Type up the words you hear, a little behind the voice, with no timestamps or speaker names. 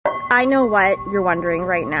I know what you're wondering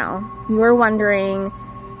right now. You are wondering,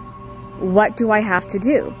 what do I have to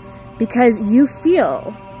do? Because you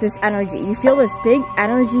feel this energy. You feel this big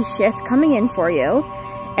energy shift coming in for you,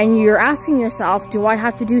 and you're asking yourself, do I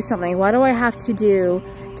have to do something? What do I have to do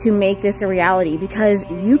to make this a reality? Because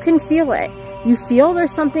you can feel it. You feel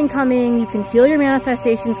there's something coming. You can feel your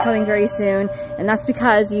manifestations coming very soon, and that's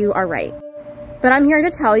because you are right. But I'm here to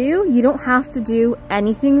tell you, you don't have to do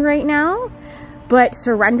anything right now, but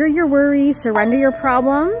surrender your worries, surrender your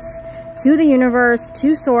problems to the universe,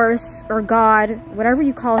 to source, or God, whatever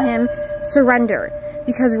you call him. Surrender.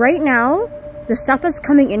 Because right now, the stuff that's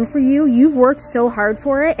coming in for you, you've worked so hard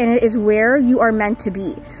for it, and it is where you are meant to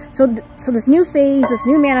be. So this new phase, this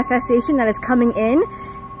new manifestation that is coming in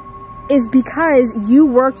is because you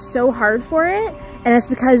worked so hard for it, and it's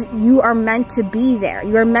because you are meant to be there.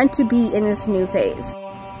 You are meant to be in this new phase.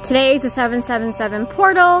 Today is a 777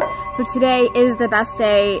 portal, so today is the best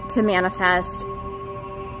day to manifest.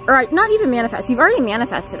 Or not even manifest, you've already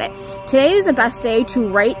manifested it. Today is the best day to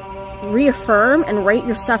reaffirm and write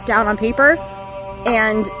your stuff down on paper.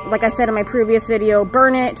 And like I said in my previous video,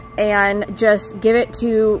 burn it and just give it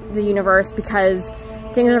to the universe, because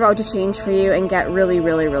things are about to change for you and get really,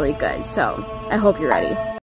 really, really good. So I hope you're ready.